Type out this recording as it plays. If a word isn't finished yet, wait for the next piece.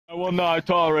will not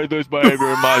tolerate this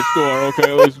behavior in my store,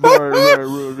 okay? It's very, very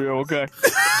rude of you, okay?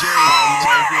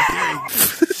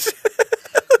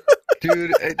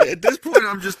 Dude, at this point,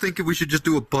 I'm just thinking we should just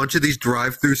do a bunch of these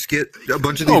drive-through a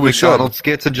bunch of these we McDonald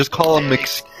skits, and just call them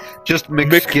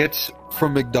McSkits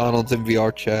from McDonald's in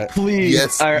VRChat. Please,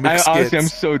 Yes, I honestly, I'm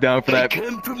so down for that.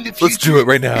 Let's do it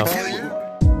right now.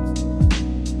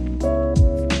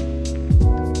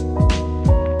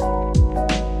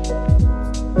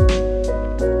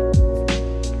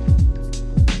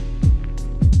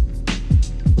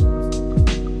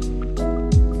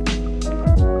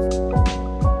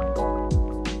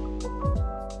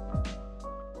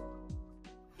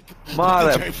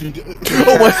 Mother.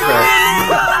 Oh my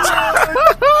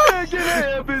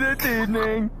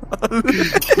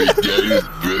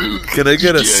Can I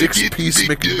get a 6-piece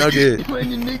McNugget?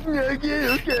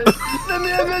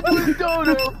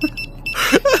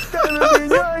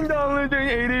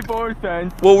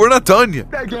 $9.84. Well, we're not done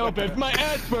yet. That can help with my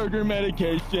Asperger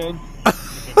medication.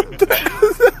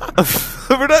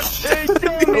 We're not.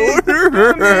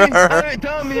 Hey,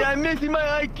 Tommy, I'm missing my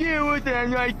IQ with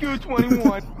an IQ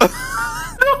 21.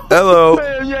 Hello.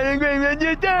 Get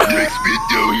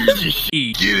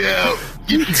out.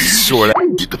 Sort of.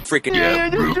 Get the freaking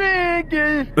out, bro.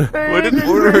 What did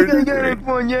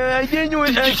order? I gave you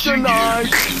an extra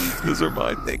large. Those are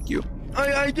mine. Thank you.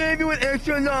 I gave you an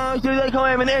extra large. It's like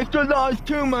I have an extra large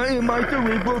tumor in my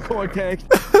cerebral cortex.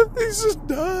 He's just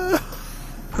done.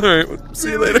 Alright,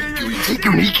 see you later. Take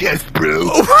your kneecaps,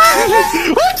 bro.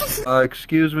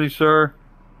 Excuse me, sir.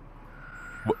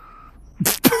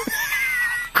 Just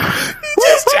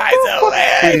tries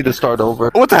away. We need to start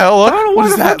over. What the hell? What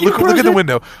is that? Look in the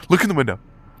window. Look in the window.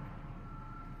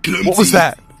 Clumsy. What was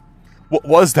that? What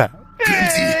was that?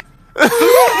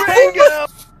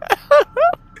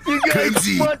 You guys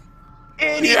want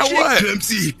any Yeah, chick? what?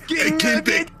 Clumsy.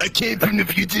 I came from the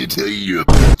future to tell you you're a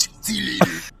bitch. See you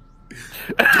later.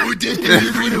 Go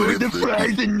delivery With the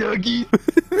fries and nuggies.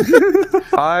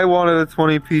 I wanted a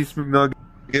 20-piece McNugget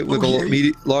with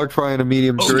a large fry and a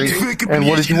medium drink. And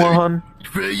what did you want, hon?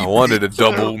 I wanted a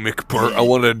double McBurger. I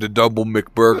wanted a double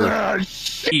McBurger. Oh,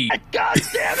 shit. God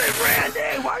damn it, Randy.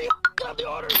 Why are you up the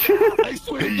order? I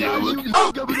swear to God, you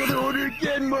up the order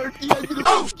again, Marky. I'm gonna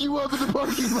fuck you up in the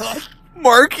parking lot.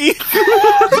 Marky! You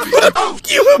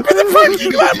up in the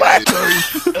parking lot,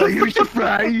 Oh, here's your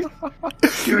fries.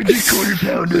 Here's your quarter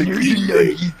pounder. Here's your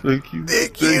nuggies. Thank you.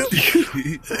 Thank you.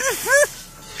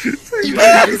 You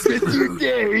guys missed your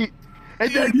day.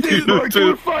 And that's it, Mark.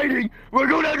 We're fighting. We're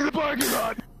going out to the parking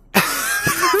lot.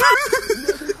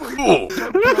 What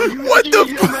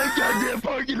the goddamn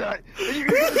parking lot.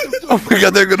 Oh my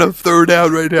god, they're gonna throw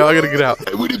down right now. I gotta get out.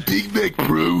 I want a Big Mac,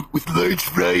 bro, with large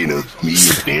fry and a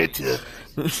medium Fanta.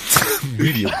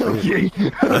 Medium. Okay.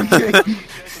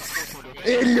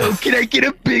 Hello, can I get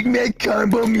a Big Mac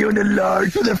combo meal and a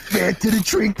large with a Fanta to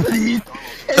drink, please?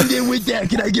 And then with that,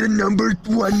 can I get a number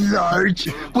 1 large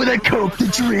with a Coke to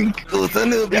drink? Oh,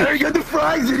 son of a I got the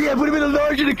fries in here. I put them in a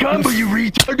large in a combo, you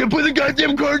retard. I put the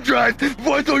goddamn card drive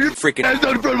before I throw your freaking ass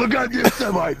out in front of a goddamn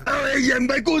semi. Oh,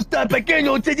 me gusta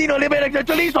pequeño cecino libera que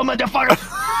chorizo, motherfucker.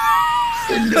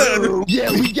 Hello.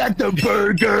 Yeah, we got the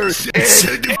burger.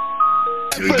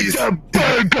 The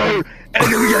burger.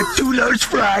 And then we got 2 large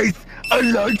fries, a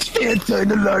large Fanta,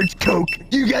 and a large Coke.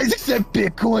 Do you guys accept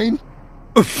Bitcoin?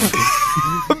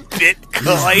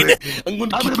 Bitcoin. I'm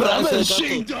gonna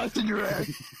Shane Dawson your ass.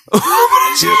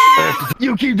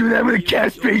 You keep doing that, I'm gonna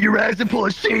castrate your ass and pull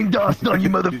a Shane Dawson on you,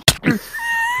 motherfucker.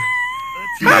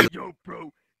 Yo,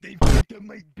 bro, they fucked up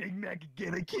my Big Mac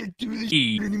again. I can't do this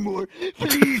shit anymore.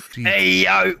 Please. Hey,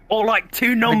 yo, or like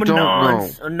 2 number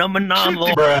 9s. A number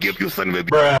 9 Give you son of a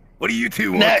bitch. What do you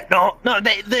two want? No,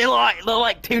 they're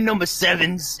like 2 number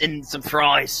 7s and some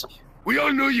fries. We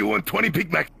all know you want 20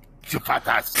 Big Mac. You fat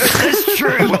ass. That's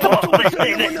true.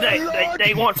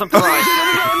 They want some fries.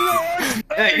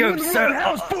 Hey, yo, sir.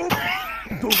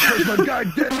 Don't touch my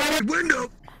goddamn window.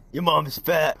 Your mom is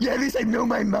fat. Yeah, at least I know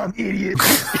my mom, idiot.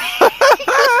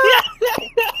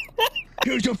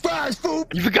 Here's your fries, fool.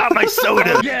 You forgot my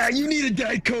soda. Yeah, you need a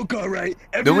Diet Coke, all right.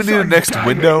 Don't we need a next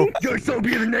window? You're so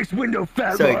be in the next window,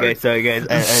 fat Sorry, lord. guys.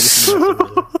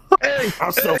 Hey,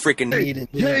 I'm so freaking needed.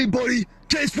 Hey, buddy,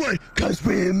 guess what? Cause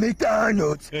we're in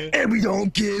McDonald's, and we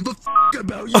don't give a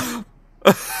about you.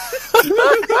 I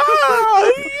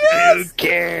don't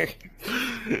care.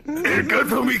 Good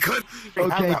for me, cut.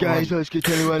 Okay, guys, let's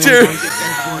continue on.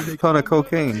 Ton of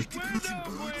cocaine.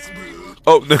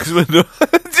 Oh, next window.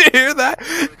 Did you hear that?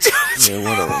 Yeah,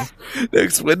 whatever.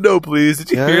 Next window, please.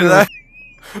 Did you Yeah, hear yeah. that?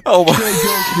 Oh my.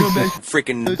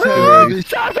 Freaking.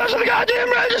 Stop touching the goddamn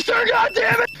register,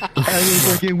 goddammit! I will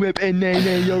fucking whip and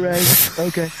nay your ass.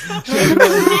 Okay.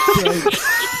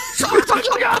 Stop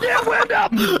touching the goddamn window!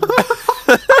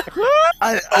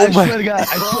 I swear to God,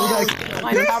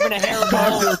 I'm having a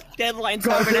hairball. Deadline's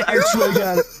having a I swear to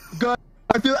God.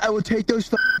 Garfield, I will take those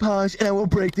paws and I will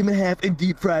break them in half and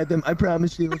deep fry them. I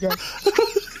promise you, okay?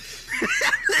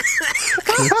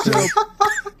 So,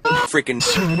 freaking.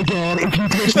 swear to God, if you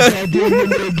touch the goddamn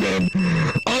window again,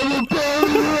 I will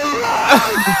burn you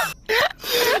alive!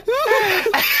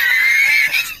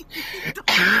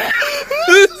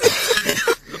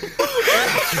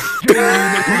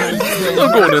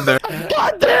 I'm going in there.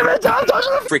 God damn it! I'm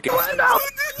touching the Freaking window!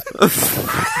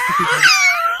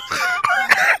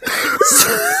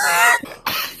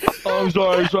 Oh, I'm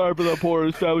sorry for that poor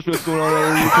establishment going on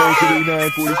over you posted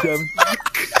 8947.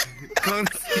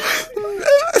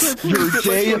 You're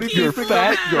gay, you're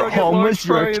fat, you're homeless,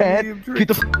 you're a cat. Get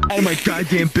the f out of my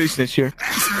goddamn business here.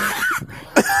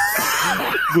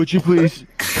 Would you please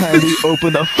kindly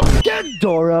open the fucking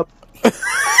door up?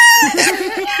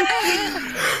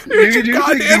 You can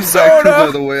take these back,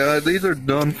 by the way. These are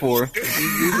done for.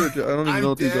 These are, I don't even know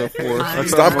what these are for.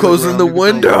 Stop closing the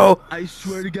window. I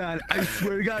swear to God,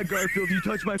 Garfield, if you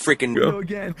touch my freaking window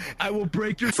again, I will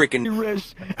break your freaking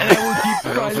wrist, and I will keep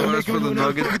trying to make for the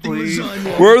nuggets, please.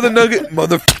 Where are the nuggets?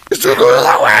 Motherfuckers are going to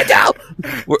the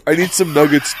window! I need some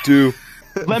nuggets too.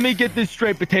 Let me get this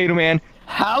straight, Potato Man.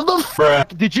 How the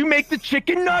frick did you make the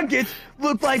chicken nuggets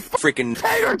look like freaking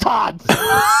tater tots?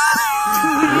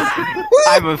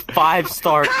 I'm a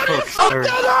 5-star cook, sir.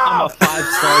 I'm a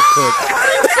 5-star cook. How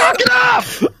do you fuck it up?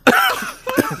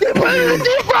 You put it in the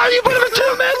deep fryer, you put it in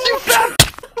 2 minutes, you fat.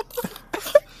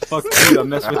 Fuck you, I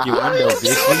mess with your window,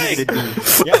 bitch. What are you gonna do?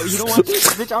 Yeah, you don't want this,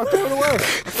 bitch, I'll throw it away. I'll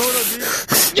throw it up,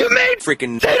 bitch. You made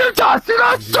freaking tater tots, they're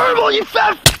not servable, you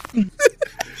fat.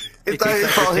 They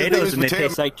taste like potatoes and they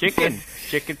taste like chicken.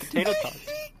 Chicken potato tots.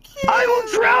 I will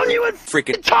drown you in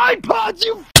freaking Tide Pods,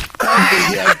 you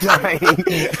I'm dying. I'm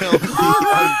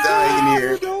dying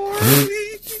here.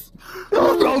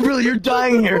 Oh, really, you're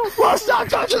dying here. Well, stop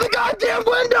touching the goddamn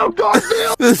window,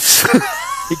 Garfield!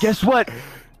 Hey, guess what?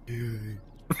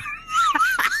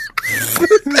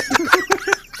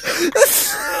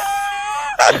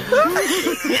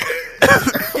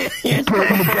 Put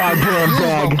it in the goddamn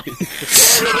bag.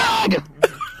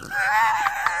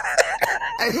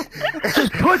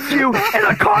 Just puts you in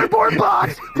a cardboard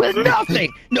box with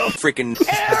nothing. No freaking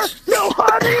air, no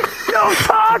honey, no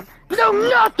talk, no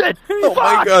nothing. Oh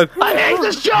my God. I hate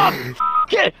this job. F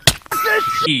it. F this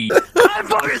shit. I'm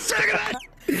fucking sick of it.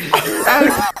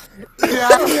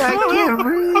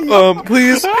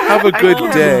 Please have a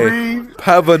good day.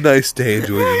 Have a nice day.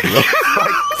 Enjoy your meal.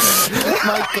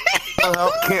 My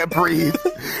health can't breathe.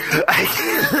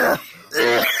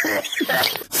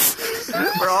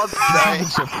 We're all dying.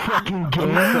 It's a fucking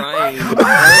game. crying.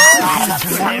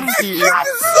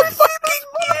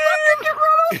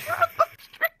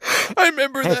 I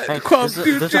remember that. Hey,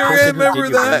 Dude, Jerry, I remember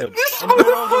that. In the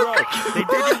middle of the road. They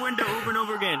did your window over and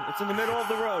over again. It's in the middle of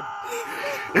the road.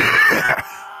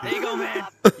 There you go, man.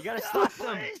 You gotta stop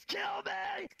them. Please kill me.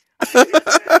 I feel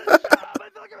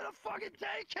like I'm in a fucking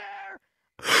daycare.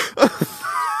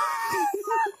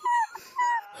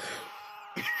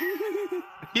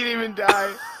 He didn't even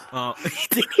die. Oh.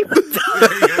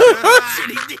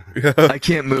 I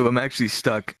can't move. I'm actually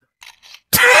stuck.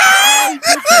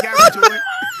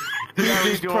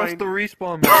 Just press the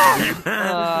respawn button.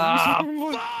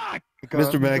 Fuck!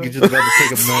 Mr. Maggie just about to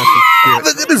take a massive shit.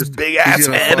 Look at his big ass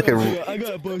head. I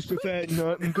got a bust of fat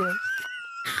nut and go.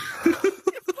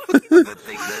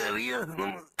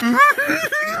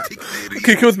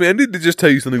 Okay, come with me. I need to just tell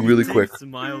you something really quick.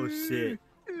 Smile shit.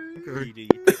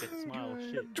 Smile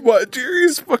shit. What?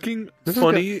 Jerry's fucking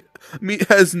funny.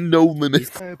 Has no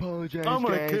limits. I apologize, I'm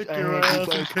gonna guys. kick I your had ass, a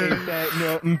bust okay? of fat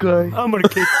nut and go. I'm gonna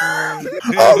kick you.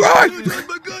 All right. You take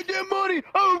my goddamn money.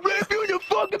 I will rape you in your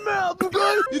fucking mouth,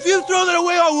 okay? If you throw that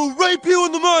away, I will rape you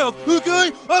in the mouth,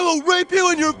 okay? I will rape you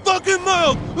in your fucking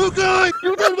mouth, okay?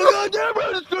 You take my goddamn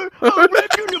register. I will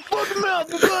rape you in your fucking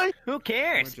mouth, okay? Who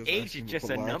cares? Age is just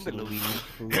a number, Luigi.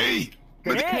 Hey!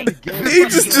 Hey!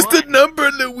 Age is just a number,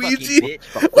 Luigi.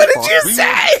 What did you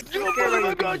say? You don't put in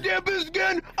my goddamn business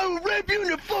again. I will rape you in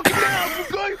your fucking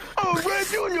mouth, okay? I will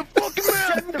rape you in your fucking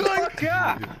mouth, okay? Fuck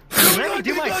up! Let me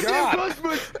do my job.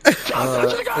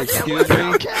 Excuse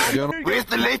me, gentlemen. Where's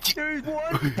the leche? There's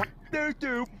one. There's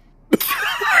two.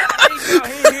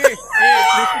 Here,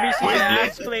 Mr.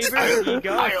 Nice flavor. There you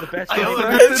go. It's the best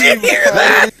flavor. Did you hear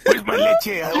that? Where's my leche?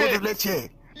 I ordered leche.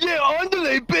 Yeah,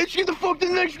 underlay, bitch. Get the fuck to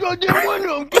the next goddamn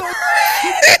window.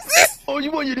 Oh,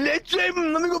 you want your leche? Let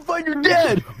me go find your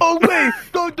dad. Oh, wait.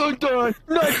 Dun, dun, dun.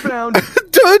 Not found.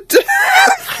 Dun, dun.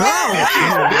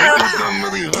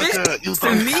 Mr.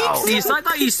 Meeksies, I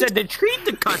thought you said to treat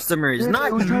the customers,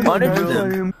 not punish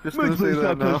them. Just gonna say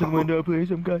that now. The window,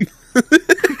 please. I'm good.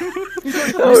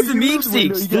 Mr.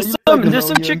 Meeksies, there's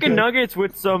some chicken nuggets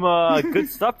with some good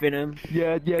stuff in them.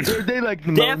 Yeah, they like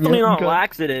them. Definitely not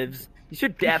laxatives. You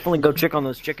should definitely go check on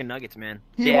those chicken nuggets, man.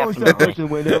 He won't stop touching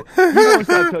the window. He won't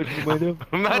stop touching the window.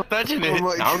 I'm not touching it.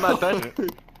 I'm not touching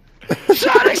it.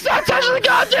 Sonic, stop touching the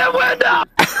goddamn window!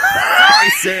 Sorry,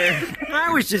 sir. I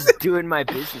was just doing my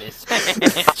business.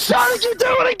 Sonic, you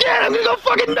do it again! I'm gonna go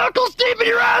fucking knuckles deep in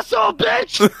your asshole,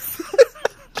 bitch!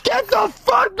 Get the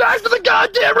fuck back to the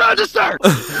goddamn register!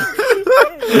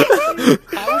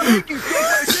 I'll make you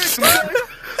suck my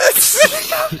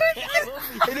dick,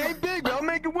 okay? It ain't big, but I'll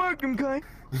make it work, okay?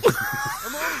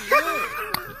 I'm over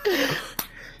here.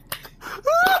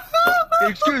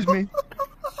 Excuse me.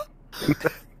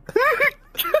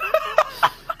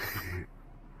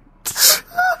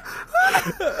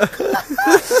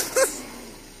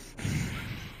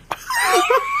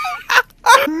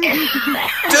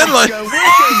 Deadline.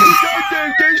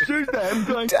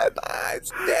 Deadline's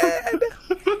dead.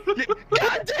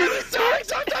 God damn it, Sonic!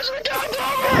 Stop touching the goddamn.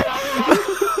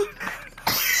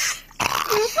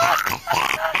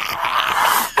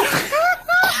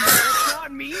 That's not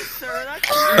me, sir. That's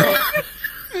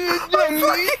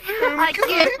me. I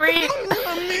can't breathe.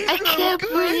 I can't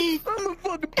breathe. I'm a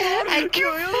fucking bottom. I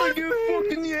get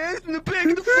fucked in the ass in the back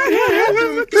of the fucking head.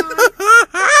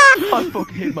 I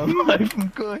fucking hate my life. I'm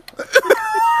good.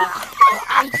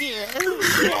 I can't.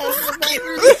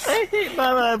 I hate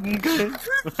my life. I'm good.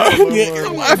 You're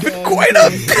laughing quite a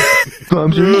bit.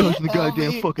 Bombs, are you touching the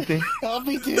goddamn fucking thing? I'll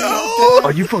be doing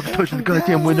Are you fucking touching the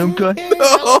goddamn window, guy?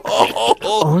 No.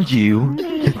 Are you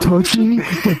touching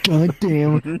the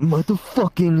goddamn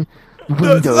motherfucking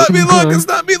window? It's not me, look. It's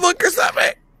not me, look. It's not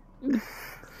me.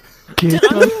 Get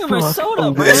I'm the thinking of a fuck soda,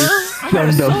 away bro. I got from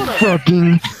a the soda. fucking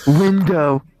window,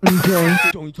 okay?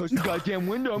 Don't touch the goddamn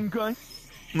window, okay?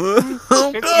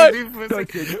 Oh, God.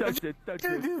 Touch it.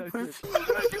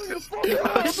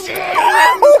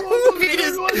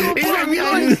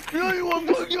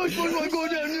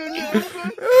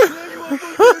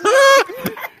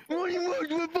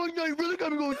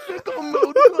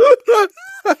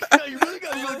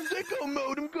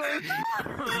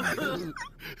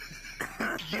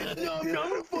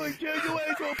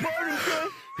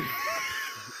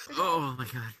 Oh my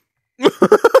god.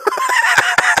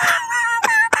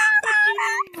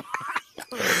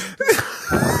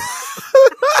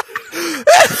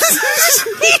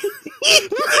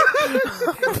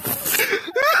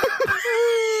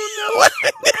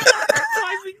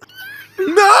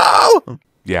 No!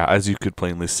 Yeah, as you could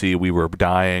plainly see, we were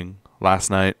dying last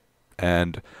night,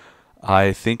 and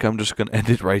I think I'm just going to end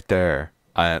it right there.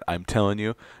 I'm telling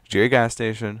you, Jerry Gas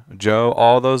Station, Joe,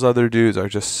 all those other dudes are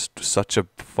just such a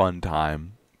fun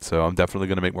time. So I'm definitely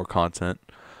going to make more content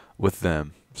with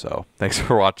them. So thanks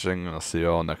for watching, and I'll see you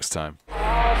all next time.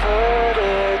 I've heard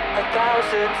it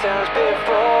 1,000 times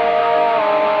before,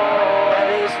 and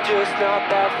it's just not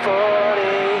that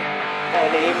funny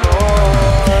anymore.